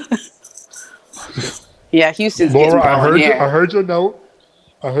 Yeah, Houston's Laura, getting going here. I heard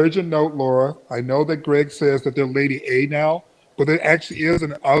your note. Laura. I know that Greg says that they're Lady A now, but there actually is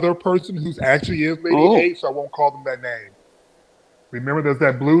another person who's actually is Lady A, so I won't call them that name. Remember, there's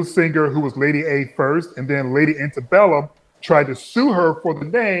that blues singer who was Lady A first, and then Lady Antebellum tried to sue her for the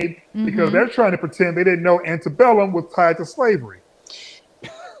name because they're trying to pretend they didn't know Antebellum was tied to slavery.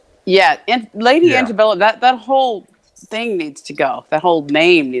 Yeah, and Lady Antebellum, that whole thing needs to go. That whole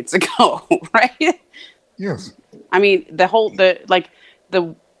name needs to go, right? Yes. I mean,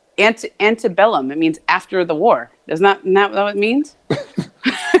 the antebellum, it means after the war. Isn't that what it means?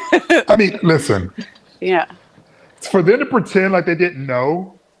 I mean, listen. Yeah. For them to pretend like they didn't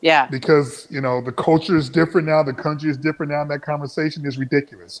know, Yeah. because, the culture is different now, the country is different now, and that conversation is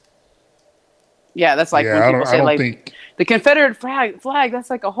ridiculous. Yeah, that's like when people say, like, the Confederate flag,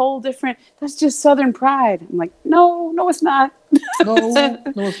 that's like a whole different, that's just Southern pride. I'm like, no, it's not. No,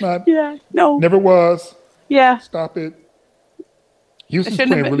 it's not. Yeah, no. Never was. Yeah. Stop it. It Houston's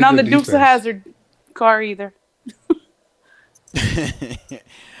shouldn't have playing been really on the good Dukes of defense. Hazzard car either.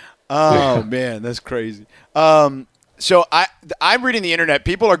 Oh man, that's crazy. So I'm reading the internet.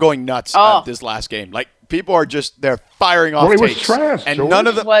 People are going nuts at this last game. Like people are they're firing off Well, it was takes. trash, and George. none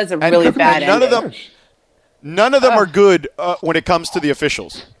of them It was a really bad ending. None of them are good when it comes to the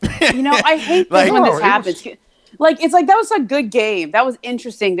officials. I hate Like- when No, this it happens. It's like that was a good game. That was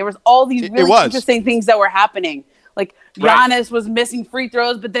interesting. There was all these really interesting things that were happening. Like Giannis was missing free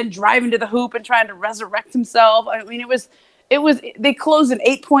throws, but then driving to the hoop and trying to resurrect himself. I mean, it was. They closed an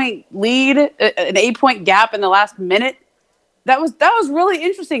 8-point lead, an 8-point gap in the last minute. That was really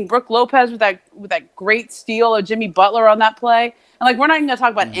interesting. Brooke Lopez with that great steal of Jimmy Butler on that play. And like we're not even gonna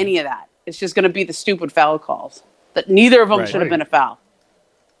talk about any of that. It's just gonna be the stupid foul calls that neither of them should have been a foul.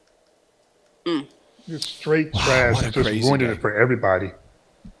 Just straight trash what a and just crazy ruining game. it for everybody.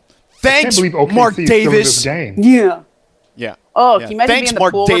 Thanks, I can't believe OKC Mark is still in Davis. this game. Yeah. Yeah. Oh, Yeah. can you imagine Thanks, being the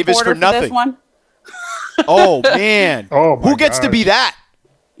Mark pool Davis, reporter for nothing. this one? Oh man. Oh, my Who gets to gosh. be that?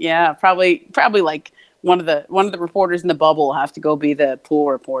 Yeah, probably like one of the reporters in the bubble will have to go be the pool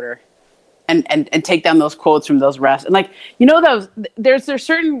reporter, and take down those quotes from those refs. And like those there's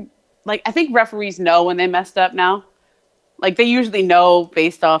certain, like, I think referees know when they messed up now. Like they usually know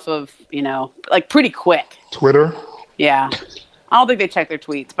based off of like pretty quick. Twitter. Yeah, I don't think they check their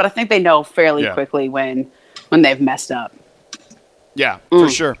tweets, but I think they know fairly quickly when they've messed up. Yeah, for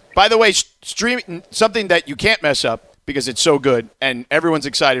sure. By the way, streaming something that you can't mess up because it's so good and everyone's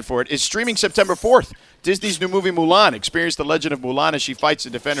excited for it is streaming September 4th. Disney's new movie Mulan. Experience the legend of Mulan as she fights to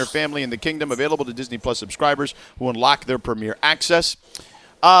defend her family in the kingdom. Available to Disney Plus subscribers who unlock their premiere access.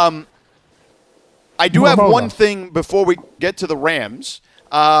 I do have one thing before we get to the Rams.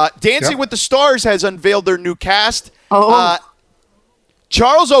 Dancing with the Stars has unveiled their new cast.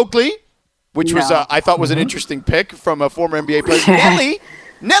 Charles Oakley, which was I thought was an interesting pick from a former NBA player.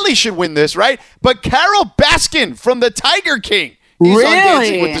 Nelly should win this, right? But Carol Baskin from the Tiger King is on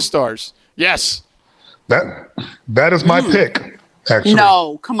Dancing with the Stars. Yes. That is my pick, actually.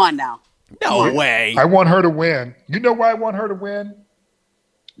 No, come on now. No way. I want her to win. You know why I want her to win?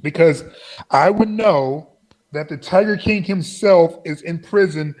 Because I would know that the Tiger King himself is in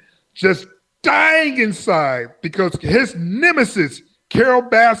prison just dying inside because his nemesis, Carol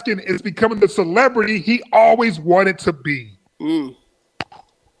Baskin, is becoming the celebrity he always wanted to be.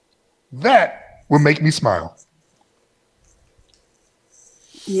 That will make me smile.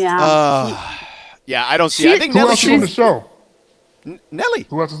 Yeah. Yeah, I don't see. I think Who Nelly else is on the show? Nelly.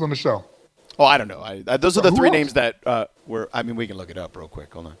 Who else is on the show? Oh, I don't know. Those are the Who three else? names that were. I mean, we can look it up real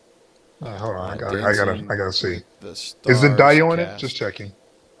quick. Hold on. Hold on, I Dancing gotta see. The Is Stars Zendaya on it? cast. Just checking.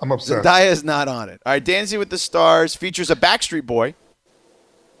 I'm obsessed. Zendaya is not on it. All right, Dancing with the Stars features a Backstreet Boy.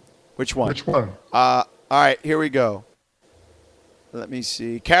 Which one? Which one? All right, here we go. Let me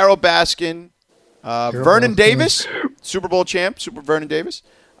see. Carol Baskin, Vernon Baskin. Davis, Super Bowl champ, Vernon Davis.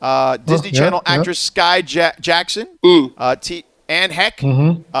 Disney yeah, Channel yeah. actress Sky Jackson. Anne Heck.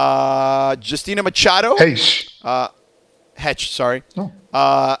 Justina Machado. Hetch, sorry. Oh.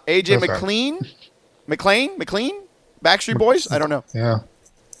 AJ That's McLean? Backstreet Boys? I don't know. Yeah.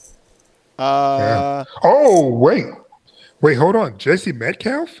 Oh, wait, hold on. Jesse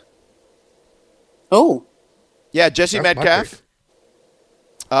Metcalf? Oh. Yeah, Jesse That's my Metcalf.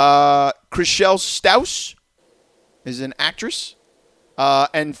 Chriselle Staus is an actress.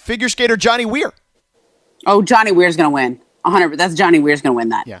 And figure skater Johnny Weir. Oh, Johnny Weir's going to win. 100%. That's Johnny Weir's going to win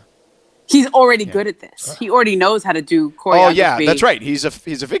that. Yeah. He's already good at this. He already knows how to do choreography. Oh, yeah, that's right. He's a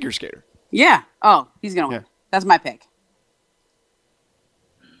figure skater. Yeah. Oh, he's going to win. Yeah. That's my pick.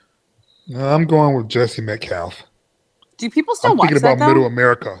 No, I'm going with Jesse Metcalf. Do people still I'm watch thinking that, about though? Middle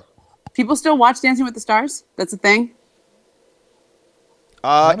America. People still watch Dancing with the Stars? That's a thing?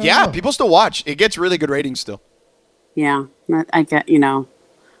 Yeah, know. people still watch. It gets really good ratings still. Yeah. I get,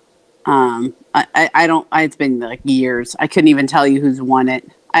 I don't, it's been like years. I couldn't even tell you who's won it.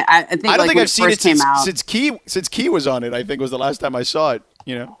 I think I don't think when I've seen first it came out. since Key was on it. I think was the last time I saw it.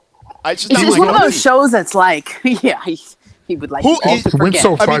 It's just one of those shows that's like, yeah, he would like Who people is- to It went forget.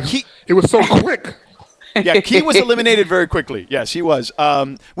 so I mean, fast. It was so quick. Yeah, Key was eliminated very quickly. Yes, he was.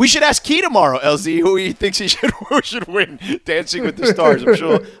 We should ask Key tomorrow, LZ, who he thinks who should win Dancing with the Stars.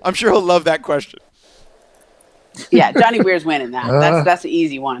 I'm sure he'll love that question. Yeah, Johnny Weir's winning that. That's an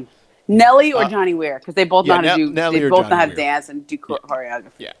easy one. Nelly or Johnny Weir, because they both know how to do. Nelly They or both Johnny know how to Weir. dance and do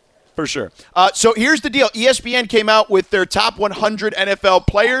choreography. Yeah, for sure. So here's the deal. ESPN came out with their top 100 NFL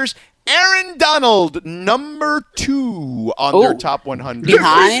players. Aaron Donald, number 2 on their top 100.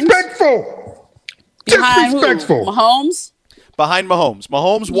 Behind? Behind who? Disrespectful. Mahomes? Behind Mahomes.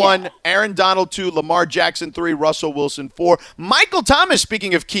 Mahomes 1, Aaron Donald 2, Lamar Jackson 3, Russell Wilson 4. Michael Thomas,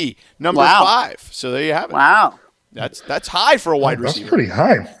 speaking of Key, number 5. So there you have it. Wow. That's high for a wide That's receiver. pretty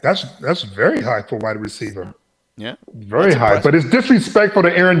high. That's very high for a wide receiver. Yeah. Very high. But it's disrespectful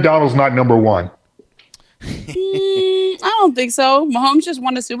that Aaron Donald's not number 1. I don't think so. Mahomes just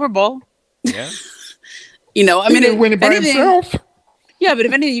won a Super Bowl. Yeah. He didn't win it by himself. Yeah, but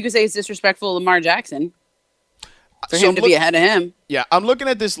if anything, you could say it's disrespectful to Lamar Jackson for So him to be ahead of him. Yeah, I'm looking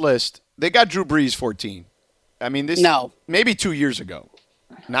at this list. They got Drew Brees 14. I mean, this maybe 2 years ago.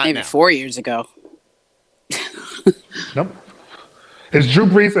 Not Maybe now. 4 years ago. Nope. Is Drew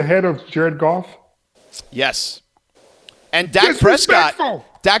Brees ahead of Jared Goff? Yes. And Dak Prescott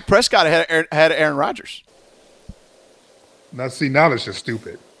had Aaron Rodgers. Now that's just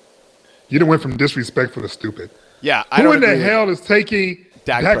stupid. You done went from disrespectful to stupid. Yeah, Who in the hell is taking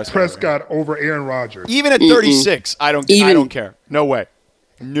Dak Prescott over Aaron Rodgers? Even at 36, I don't care. No way.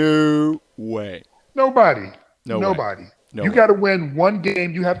 No way. Nobody. No Nobody. way. No You way. got to win one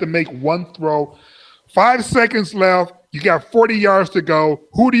game. You have to make one throw. 5 seconds left. You got 40 yards to go.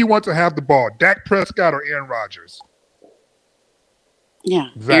 Who do you want to have the ball? Dak Prescott or Aaron Rodgers? Yeah,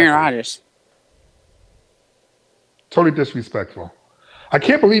 Exactly. Aaron Rodgers. Totally disrespectful. I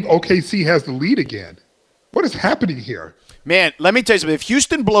can't believe OKC has the lead again. What is happening here? Man, let me tell you something. If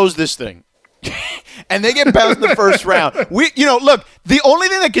Houston blows this thing and they get bounced in the first round, look, the only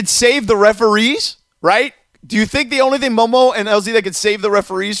thing that could save the referees, right? Do you think the only thing Momo and LZ that could save the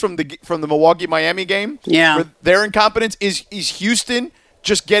referees from the Milwaukee-Miami game for their incompetence is Houston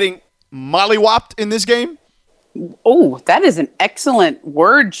just getting mollywopped in this game? Oh, that is an excellent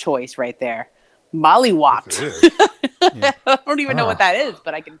word choice right there. Mollywopped. Yeah. I don't even know what that is,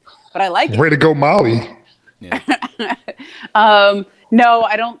 but I like it. Way to go, Molly. No,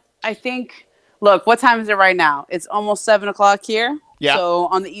 I don't. I think, look, what time is it right now? It's almost 7:00 here. Yeah. So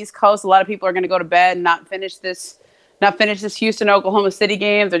on the East Coast, a lot of people are going to go to bed and not finish this Houston Oklahoma City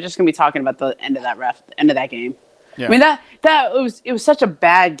game. They're just going to be talking about the end of that game. Yeah. I mean, it was such a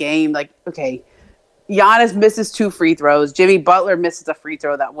bad game. Like, okay, Giannis misses 2 free throws. Jimmy Butler misses a free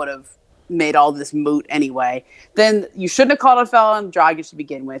throw that would have made all this moot anyway. Then you shouldn't have called a foul on Dragic to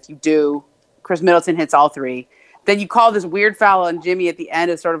begin with. You do. Chris Middleton hits all 3. Then you call this weird foul on Jimmy at the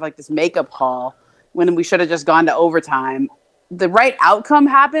end as sort of like this makeup call when we should have just gone to overtime. The right outcome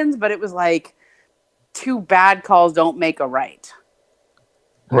happens, but it was like 2 bad calls don't make a right.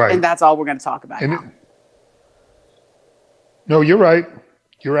 Right. And that's all we're going to talk about now. No, you're right.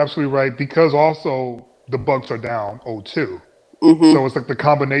 You're absolutely right, because also the Bucks are down 0-2. Mm-hmm. So it's like the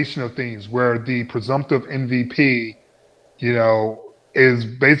combination of things where the presumptive MVP, is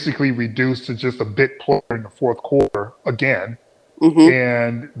basically reduced to just a bit player in the fourth quarter again. Mm-hmm.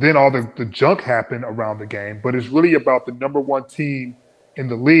 And then all the junk happened around the game. But it's really about the number one team in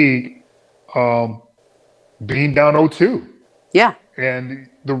the league being down 0-2. Yeah. And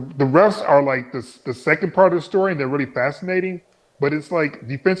the refs are like the second part of the story, and they're really fascinating. But it's like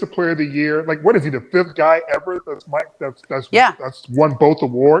defensive player of the year. Like, what is he, the fifth guy ever that's won both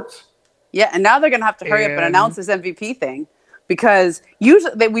awards? Yeah, and now they're going to have to hurry up and announce this MVP thing, because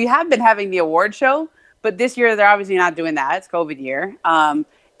usually we have been having the award show, but this year they're obviously not doing that. It's COVID year.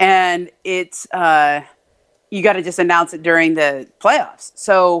 And it's you got to just announce it during the playoffs.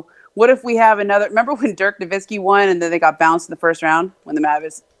 So what if we have another? Remember when Dirk Nowitzki won and then they got bounced in the first round when the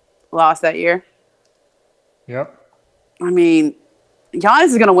Mavericks lost that year? Yep. I mean, Giannis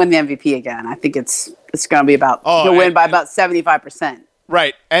is going to win the MVP again. I think it's going to be he'll win by about 75%.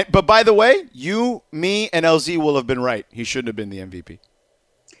 Right. But by the way, you, me, and LZ will have been right. He shouldn't have been the MVP.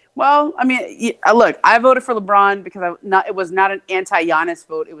 Well, I mean, look, I voted for LeBron because it was not an anti-Giannis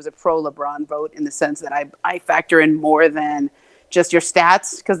vote. It was a pro-LeBron vote in the sense that I factor in more than just your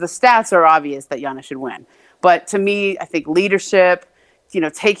stats, because the stats are obvious that Giannis should win. But to me, I think leadership,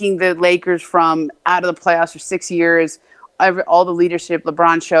 taking the Lakers from out of the playoffs for 6 years, all the leadership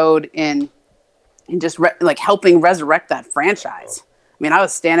LeBron showed in just helping resurrect that franchise. I mean, I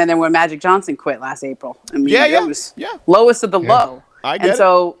was standing there when Magic Johnson quit last April. I mean, it was lowest of the low. I get and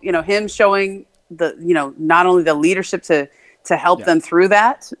so, him showing not only the leadership to help them through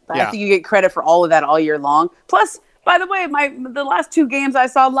that, but I think you get credit for all of that all year long. Plus, by the way, the last two games I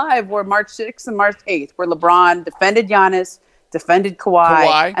saw live were March 6th and March 8th, where LeBron defended Giannis, defended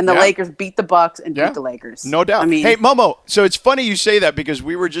Kawhi, and the Lakers beat the Bucks and beat the Lakers. No doubt. I mean, hey, Momo, so it's funny you say that, because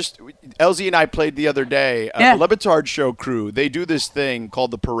we were LZ and I played the other day. The Levitard Show crew, they do this thing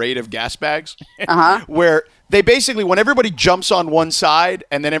called the Parade of Gas Bags, where they basically, when everybody jumps on one side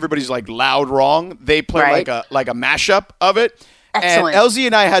and then everybody's like loud wrong, they play like a mashup of it. Excellent. And LZ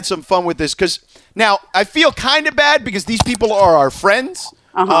and I had some fun with this, because now I feel kind of bad because these people are our friends.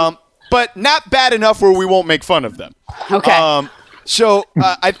 But not bad enough where we won't make fun of them. Okay. So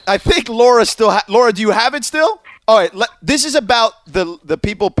I think Laura still Laura, do you have it still? All right. This is about the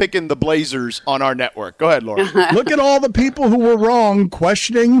people picking the Blazers on our network. Go ahead, Laura. Look at all the people who were wrong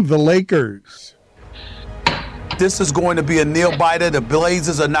questioning the Lakers. This is going to be a nail-biter. The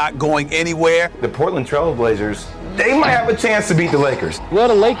Blazers are not going anywhere. The Portland Trail Blazers, they might have a chance to beat the Lakers. Well,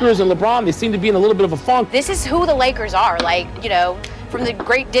 the Lakers and LeBron, they seem to be in a little bit of a funk. This is who the Lakers are. From the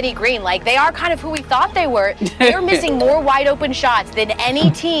great Denny Green, they are kind of who we thought they were. They're missing more wide open shots than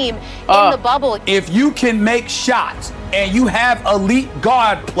any team in the bubble. If you can make shots and you have elite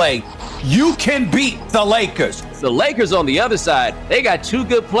guard play, you can beat the Lakers. The Lakers on the other side, they got two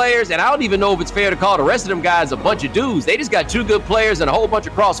good players, and I don't even know if it's fair to call the rest of them guys a bunch of dudes. They just got two good players and a whole bunch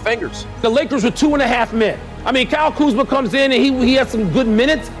of crossed fingers. The Lakers were 2.5 men. I mean, Kyle Kuzma comes in and he has some good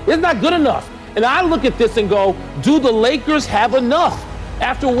minutes. It's not good enough. And I look at this and go, do the Lakers have enough?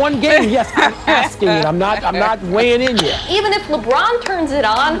 After one game, yes, I'm asking it. I'm not weighing in yet. Even if LeBron turns it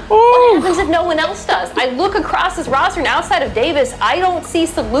on, what happens if no one else does? I look across this roster, and outside of Davis, I don't see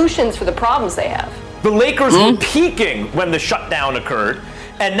solutions for the problems they have. The Lakers were peaking when the shutdown occurred,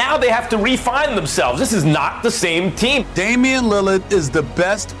 and now they have to refine themselves. This is not the same team. Damian Lillard is the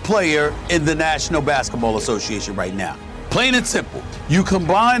best player in the National Basketball Association right now. Plain and simple. You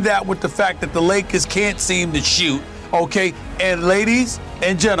combine that with the fact that the Lakers can't seem to shoot, okay? And ladies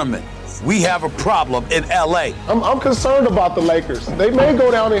and gentlemen, we have a problem in LA. I'm concerned about the Lakers. They may go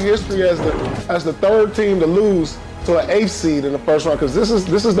down in history as the third team to lose to an 8th seed in the first round, because this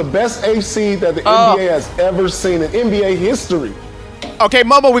is the best 8th seed that the NBA has ever seen in NBA history. Okay,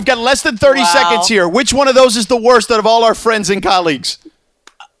 Momo, we've got less than 30 seconds here. Which one of those is the worst out of all our friends and colleagues?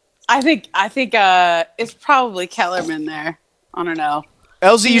 I think it's probably Kellerman there. I don't know.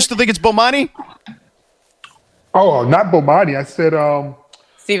 LZ, you still think it's Bomani? Oh, not Bomani. I said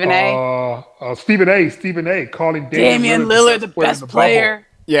Stephen A. Stephen A. calling Damian Lillard the best player.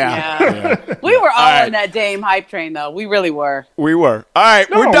 Yeah. We were all on that Dame hype train, though. We really were. We were. All right,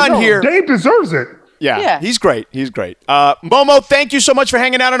 we're done here. Dame deserves it. Yeah, he's great. He's great. Momo, thank you so much for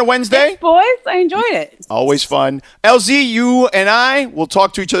hanging out on a Wednesday. Thanks, boys. I enjoyed it. Always fun. LZ, you and I will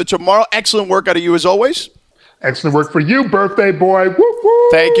talk to each other tomorrow. Excellent work out of you as always. Excellent work for you, birthday boy. Woo, woo.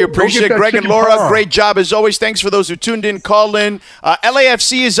 Thank you. Appreciate it. Greg and Laura, great job as always. Thanks for those who tuned in, call in.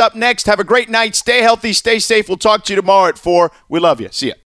 LAFC is up next. Have a great night. Stay healthy. Stay safe. We'll talk to you tomorrow at 4. We love you. See ya.